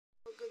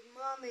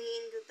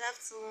morning, good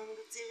afternoon,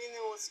 good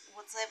evening,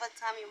 whatever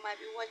time you might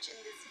be watching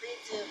this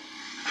video.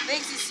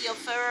 This is your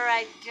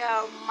favorite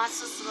girl,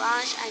 Master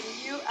Solange, and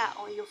you are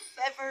on your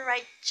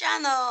favorite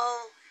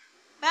channel.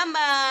 Bam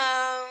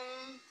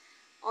bam!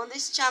 On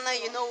this channel,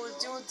 you know, we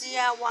do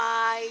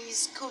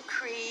DIYs,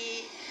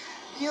 cookery,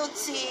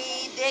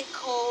 beauty,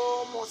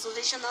 deco,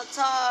 motivational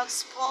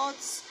talks,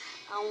 sports,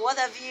 and what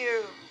have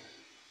you.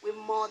 We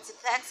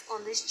multitask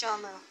on this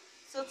channel.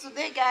 So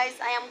today guys,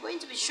 I am going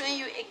to be showing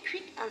you a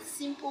quick and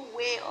simple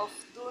way of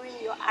doing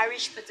your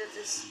Irish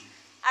potatoes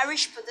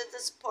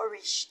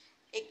porridge.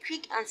 A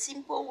quick and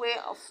simple way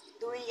of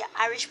doing your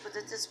Irish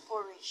potatoes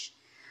porridge.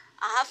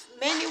 I have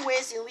many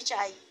ways in which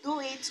I do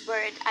it,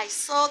 but I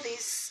saw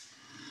this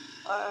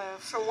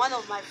from one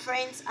of my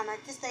friends and I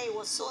tasted it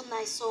was so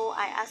nice, so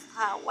I asked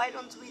her, why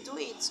don't we do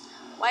it?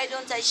 Why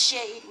don't I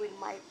share it with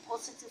my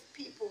positive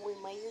people, with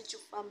my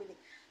YouTube family?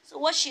 So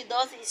what she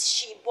does is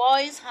she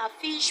boils her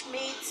fish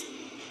meat,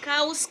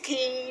 cow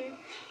skin,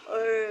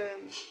 or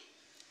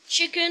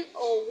chicken,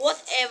 or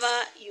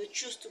whatever you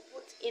choose to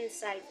put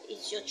inside.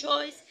 It's your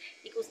choice.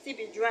 It could still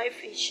be dry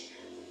fish.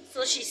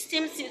 So she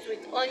steams it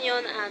with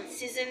onion and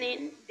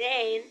seasoning.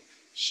 Then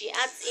she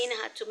adds in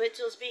her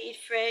tomatoes, be it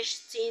fresh,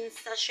 tin,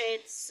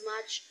 sachet,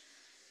 smash,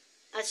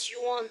 as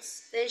you want.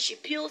 Then she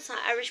peels her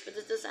Irish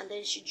potatoes and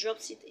then she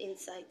drops it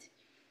inside.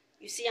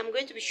 You see, I'm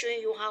going to be showing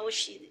you how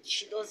she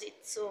does it.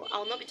 So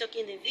I'll not be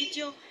talking in the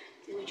video.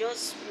 You will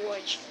just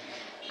watch.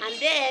 And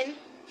then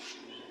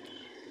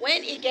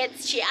when it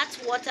gets, she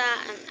adds water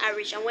and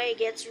Irish, and when it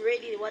gets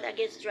ready, the water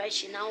gets dry,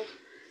 she now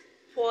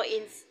pour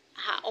in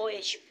her oil.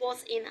 She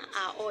pours in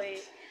her oil.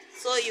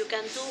 So you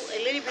can do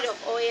a little bit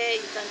of oil,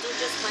 you can do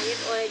just minute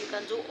oil, you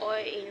can do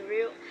oil in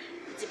real.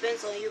 It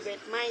depends on you, but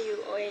mind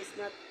you, oil is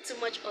not too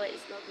much. Oil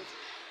is not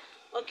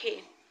good.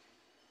 Okay,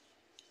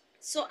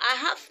 so I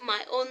have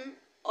my own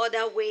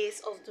other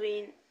ways of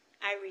doing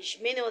Irish,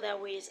 many other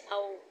ways.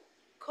 I'll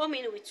come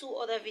in with 2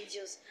 other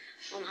videos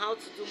on how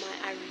to do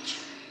my Irish.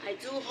 I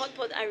do hot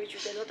pot Irish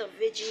with a lot of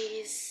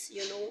veggies,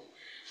 you know,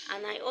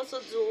 and I also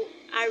do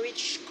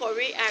Irish,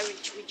 curry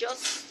Irish with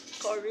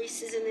just curry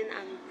seasoning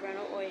and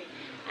granola oil,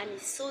 and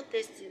it's so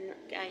tasty,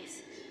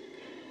 guys.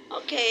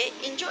 Okay,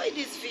 enjoy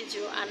this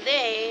video, and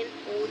then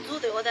we'll do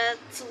the other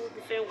 2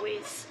 different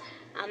ways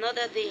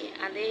another day,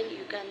 and then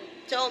you can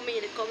tell me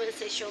in the comment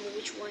section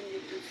which one you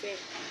prefer.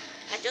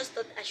 I just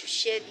thought I should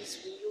share this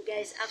with you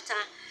guys after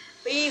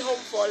being home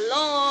for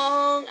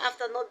long,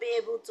 after not being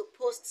able to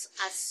post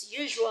as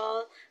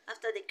usual,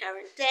 after the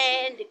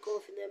quarantine, the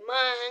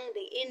confinement,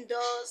 the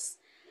indoors.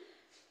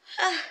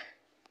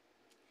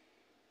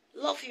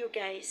 Love you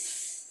guys.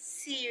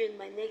 See you in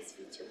my next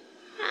video.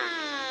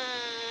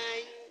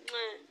 Bye.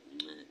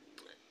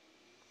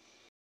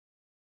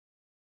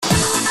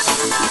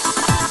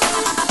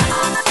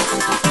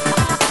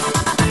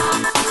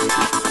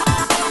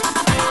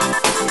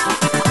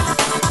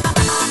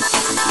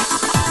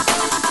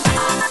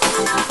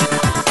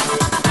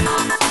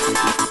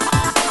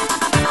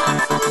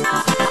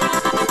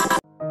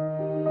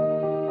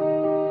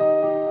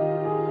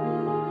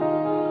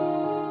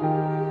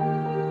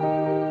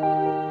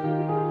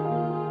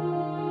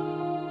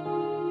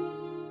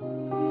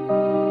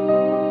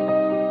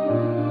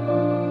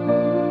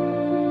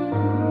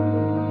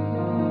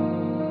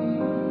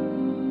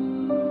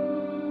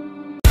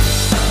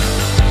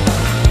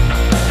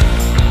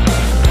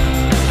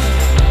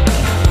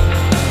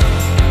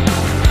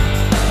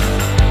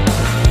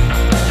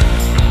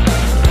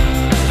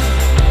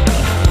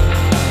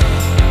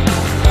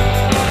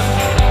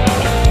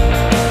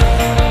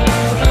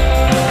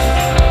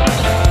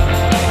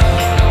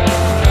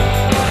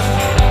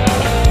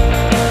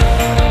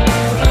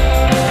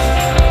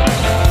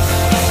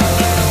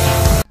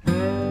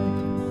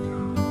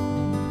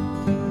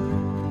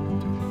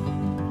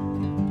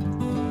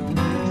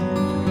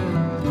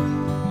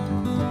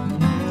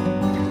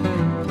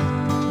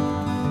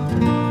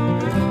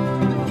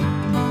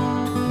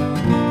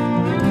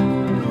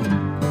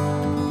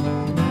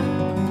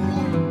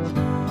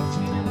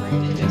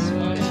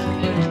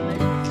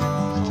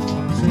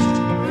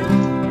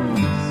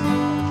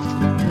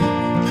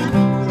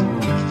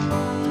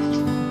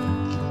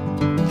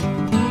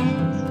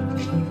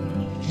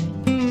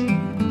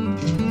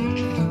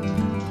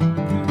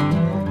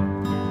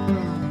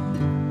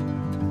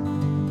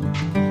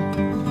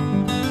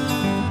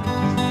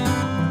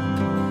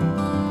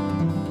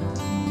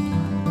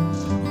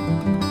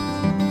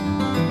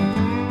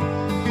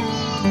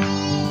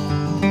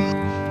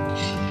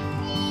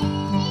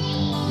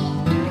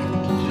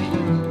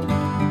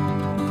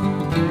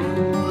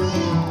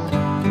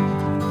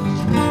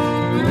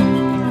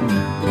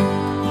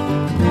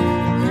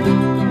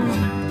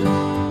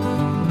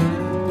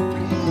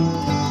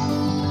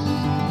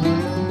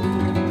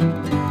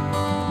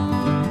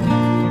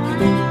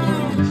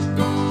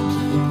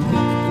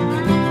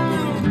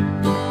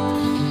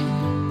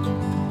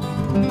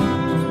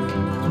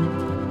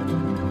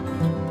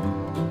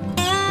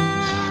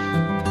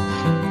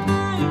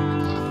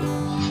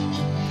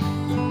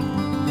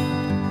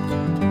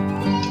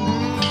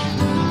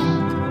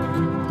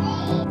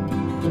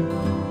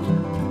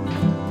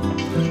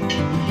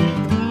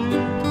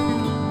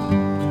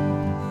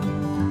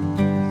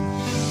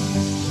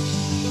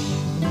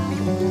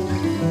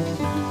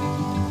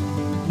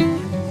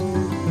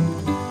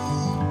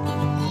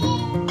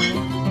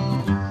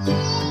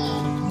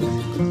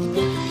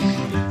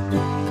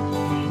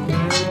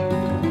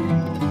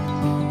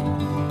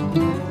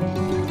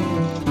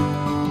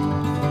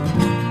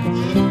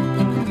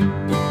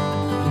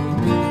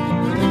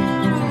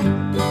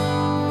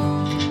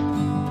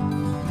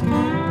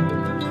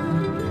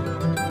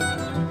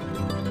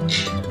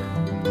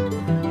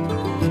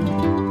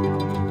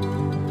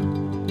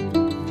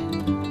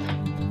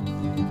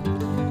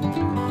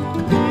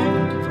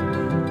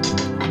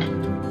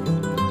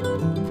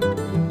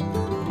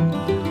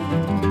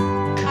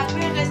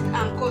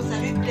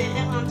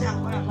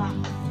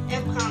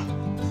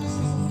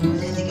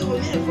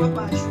 fois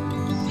par jour.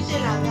 Puis j'ai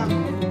lavé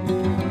encore.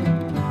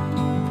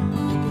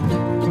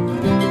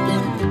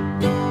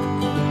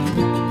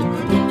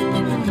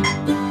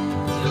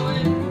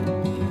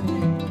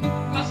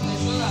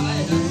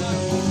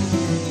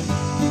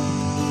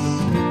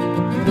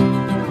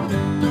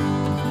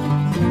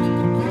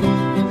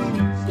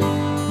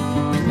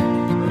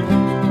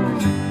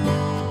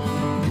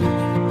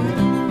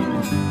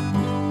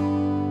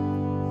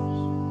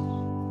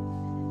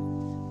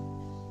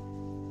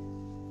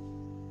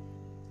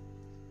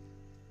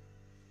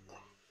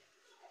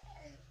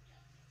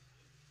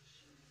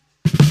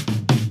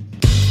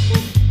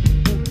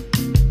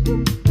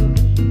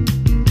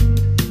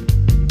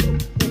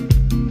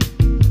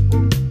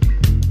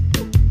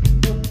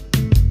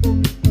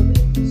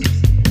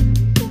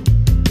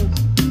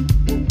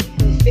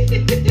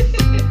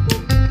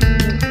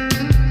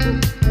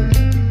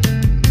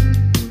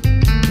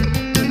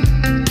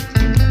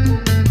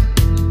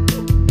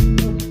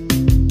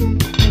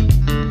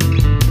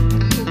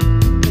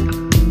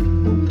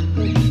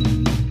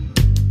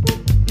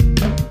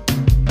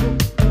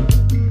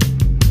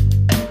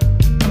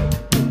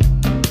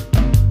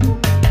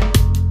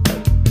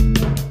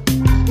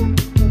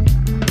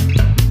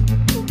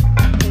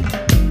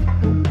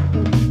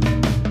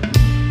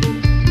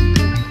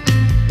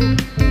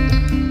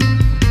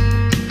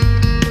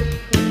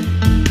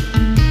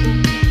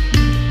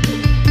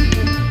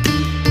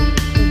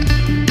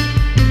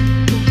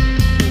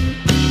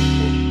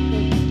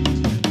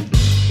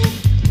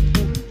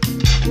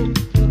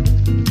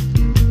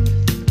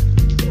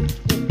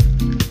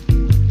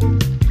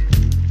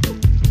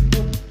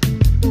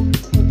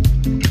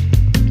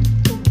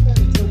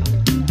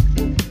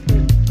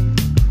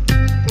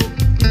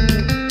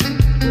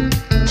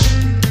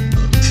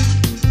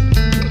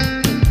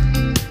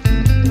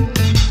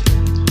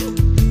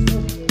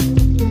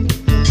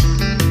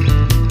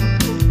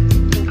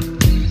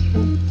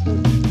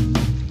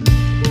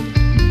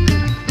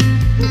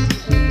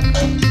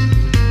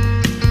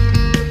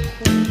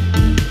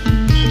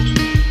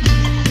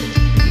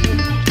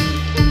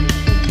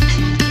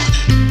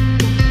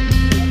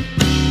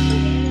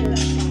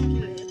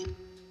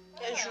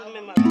 Quel jour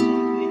même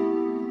avec